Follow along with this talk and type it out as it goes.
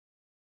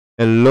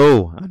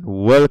Hello and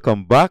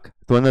welcome back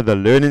to another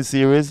learning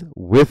series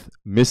with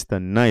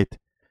Mr. Knight.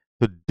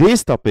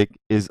 Today's topic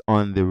is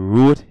on the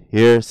root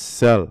hair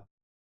cell.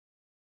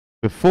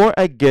 Before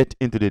I get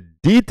into the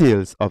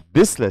details of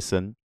this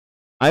lesson,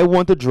 I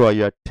want to draw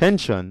your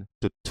attention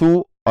to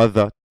two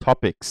other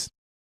topics.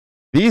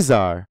 These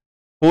are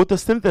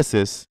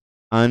photosynthesis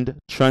and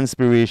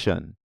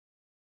transpiration.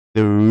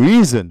 The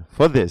reason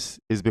for this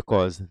is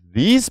because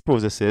these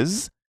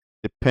processes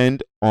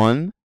depend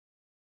on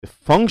the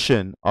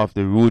function of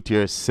the root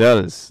hair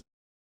cells.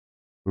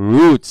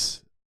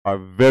 Roots are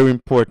very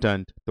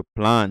important to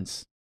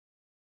plants.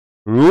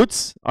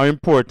 Roots are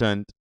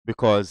important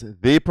because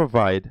they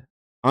provide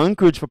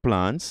anchorage for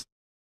plants.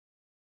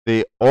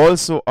 They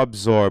also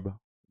absorb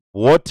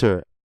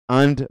water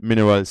and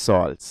mineral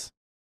salts.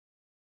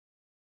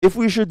 If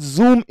we should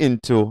zoom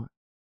into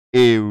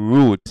a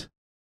root,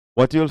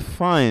 what you'll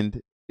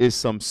find is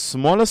some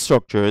smaller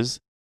structures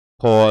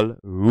called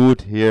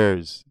root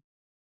hairs.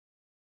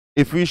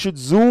 If we should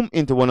zoom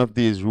into one of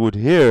these root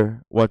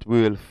hair, what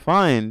we will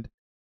find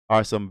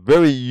are some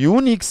very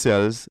unique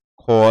cells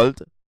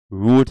called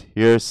root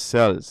hair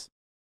cells.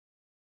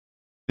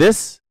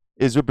 This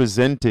is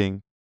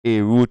representing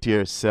a root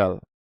hair cell.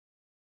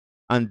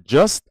 And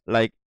just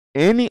like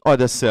any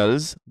other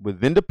cells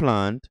within the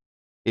plant,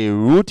 a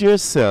root hair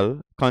cell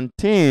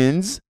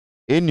contains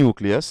a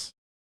nucleus.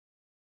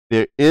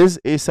 There is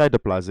a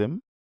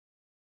cytoplasm.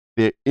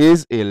 There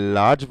is a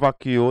large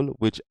vacuole,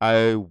 which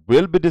I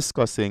will be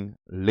discussing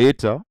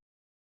later.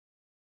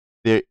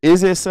 There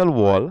is a cell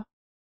wall.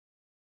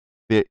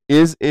 There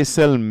is a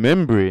cell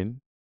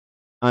membrane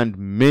and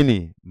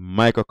many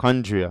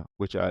mitochondria,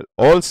 which I'll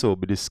also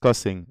be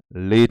discussing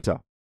later.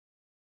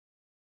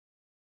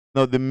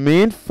 Now, the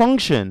main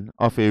function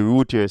of a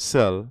root hair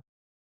cell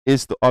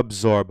is to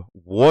absorb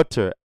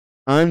water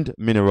and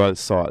mineral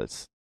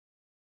salts.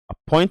 A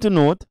point to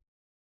note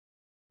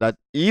that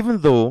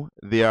even though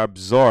they are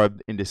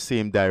absorbed in the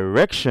same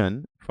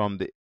direction from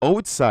the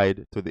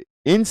outside to the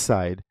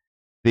inside,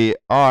 they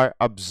are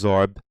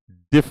absorbed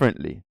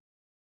differently.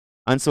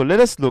 And so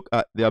let us look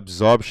at the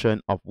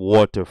absorption of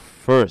water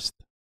first.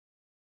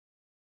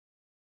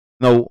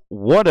 Now,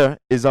 water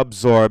is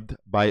absorbed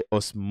by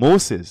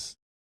osmosis,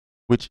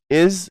 which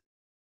is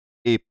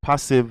a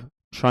passive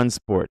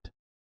transport.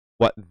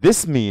 What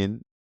this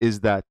means is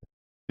that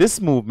this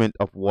movement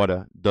of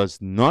water does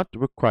not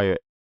require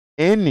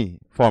any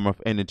form of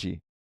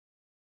energy,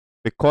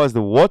 because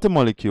the water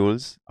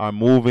molecules are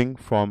moving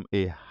from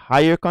a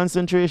higher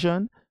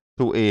concentration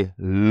to a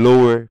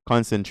lower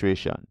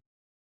concentration.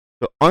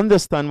 To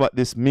understand what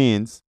this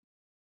means,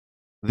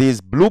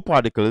 these blue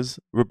particles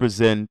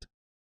represent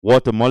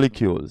water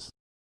molecules.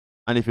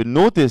 And if you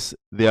notice,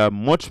 there are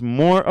much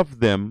more of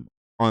them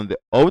on the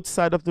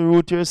outside of the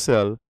root hair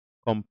cell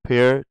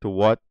compared to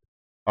what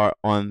are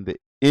on the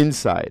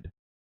inside.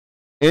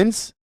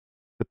 Hence,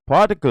 the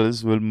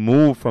particles will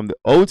move from the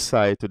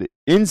outside to the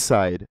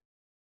inside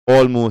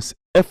almost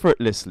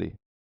effortlessly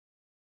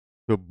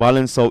to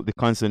balance out the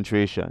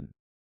concentration.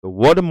 The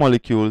water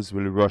molecules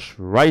will rush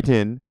right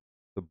in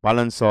to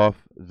balance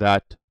off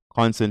that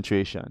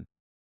concentration.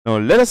 Now,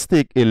 let us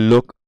take a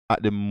look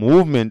at the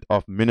movement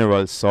of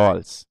mineral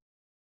salts.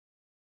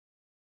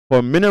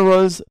 For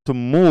minerals to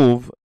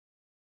move,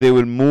 they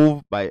will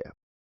move by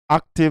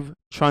active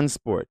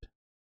transport.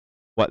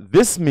 What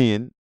this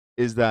means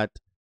is that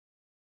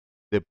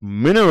the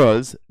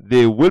minerals,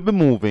 they will be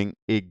moving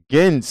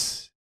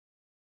against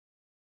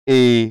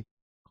a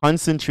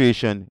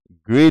concentration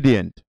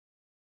gradient.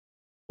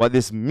 What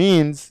this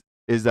means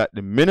is that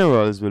the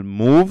minerals will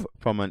move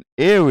from an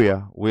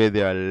area where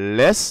they are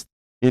less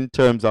in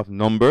terms of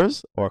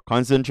numbers or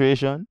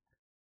concentration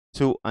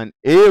to an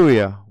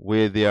area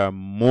where they are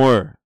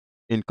more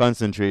in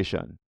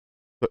concentration.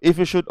 So if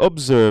you should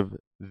observe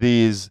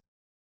these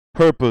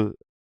purple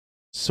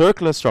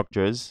circular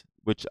structures,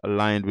 which are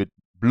aligned with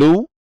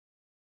blue,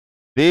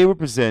 they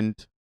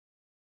represent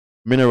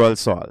mineral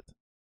salt.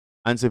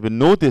 And so if you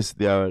notice,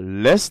 they are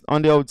less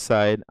on the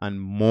outside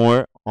and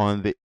more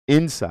on the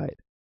inside.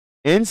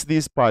 Hence,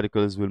 these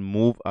particles will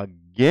move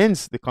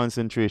against the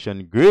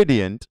concentration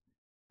gradient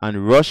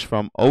and rush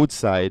from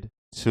outside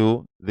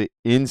to the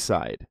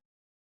inside.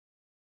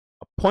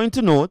 A point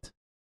to note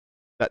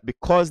that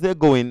because they're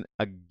going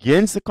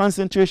against the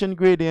concentration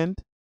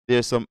gradient,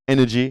 there's some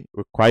energy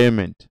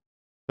requirement.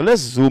 So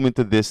let's zoom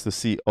into this to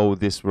see how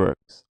this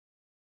works.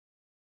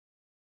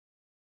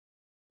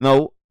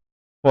 Now,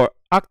 for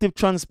active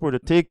transport to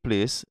take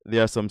place,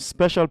 there are some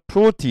special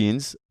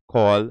proteins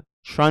called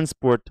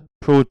transport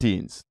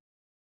proteins.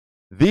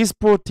 These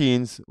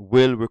proteins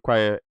will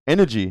require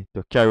energy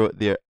to carry out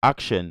their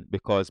action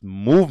because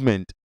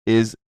movement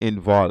is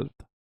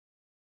involved.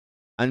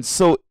 And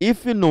so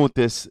if you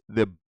notice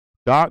the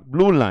dark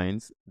blue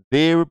lines,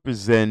 they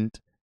represent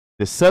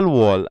the cell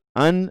wall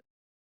and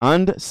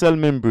cell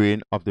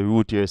membrane of the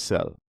root hair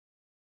cell.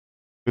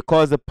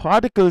 Because the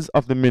particles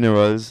of the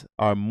minerals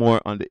are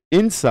more on the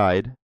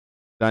inside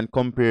than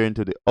comparing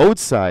to the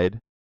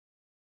outside,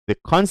 the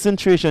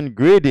concentration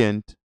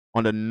gradient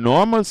under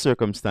normal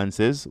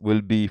circumstances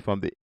will be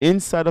from the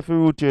inside of a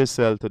root hair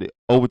cell to the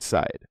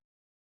outside.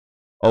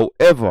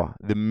 However,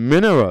 the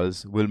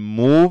minerals will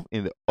move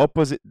in the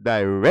opposite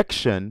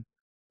direction,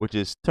 which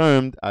is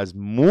termed as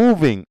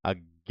moving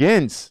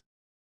against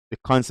the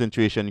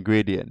concentration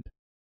gradient.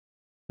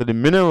 So the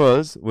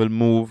minerals will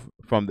move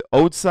from the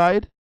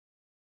outside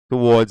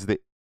towards the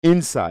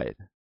inside,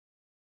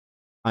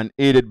 and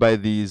aided by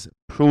these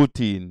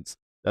proteins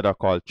that are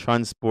called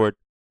transport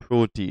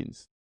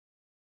proteins.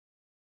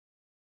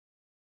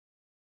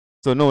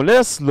 So now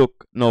let's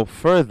look now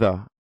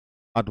further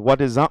at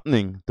what is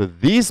happening to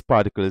these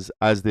particles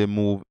as they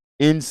move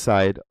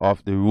inside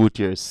of the root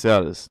hair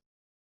cells.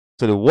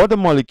 So the water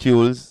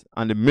molecules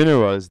and the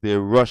minerals, they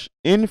rush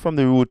in from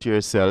the root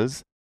hair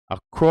cells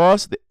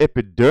across the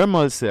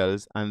epidermal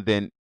cells and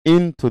then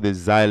into the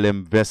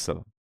xylem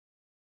vessel.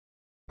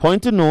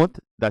 Point to note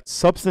that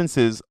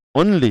substances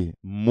only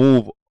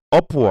move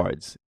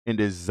upwards in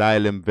the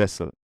xylem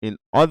vessel. In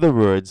other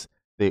words,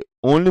 they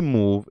only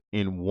move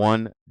in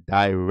one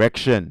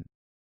direction.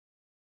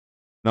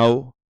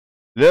 Now,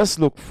 let's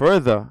look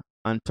further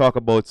and talk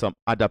about some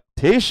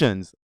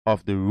adaptations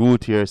of the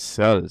root hair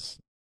cells.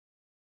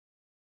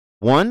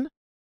 One,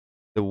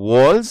 the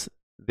walls,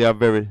 they are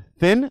very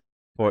thin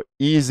for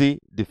easy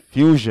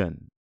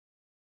diffusion.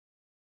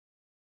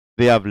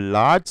 They have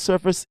large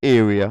surface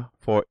area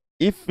for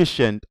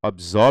efficient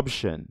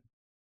absorption.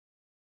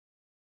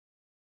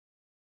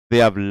 They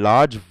have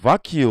large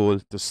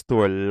vacuoles to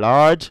store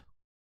large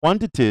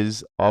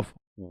quantities of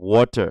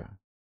water.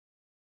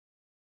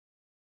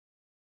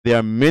 There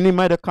are many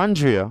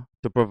mitochondria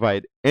to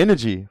provide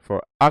energy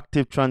for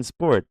active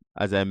transport,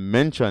 as I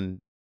mentioned,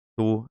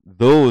 to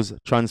those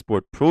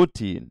transport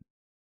proteins.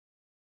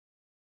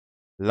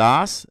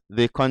 Last,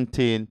 they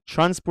contain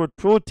transport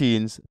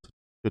proteins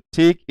to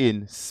take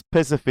in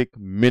specific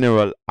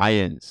mineral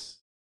ions.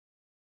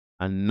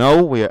 And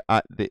now we are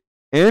at the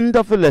end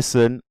of the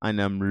lesson,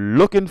 and I'm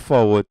looking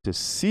forward to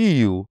see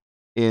you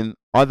in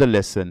other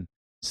lesson.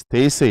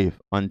 Stay safe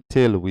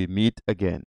until we meet again.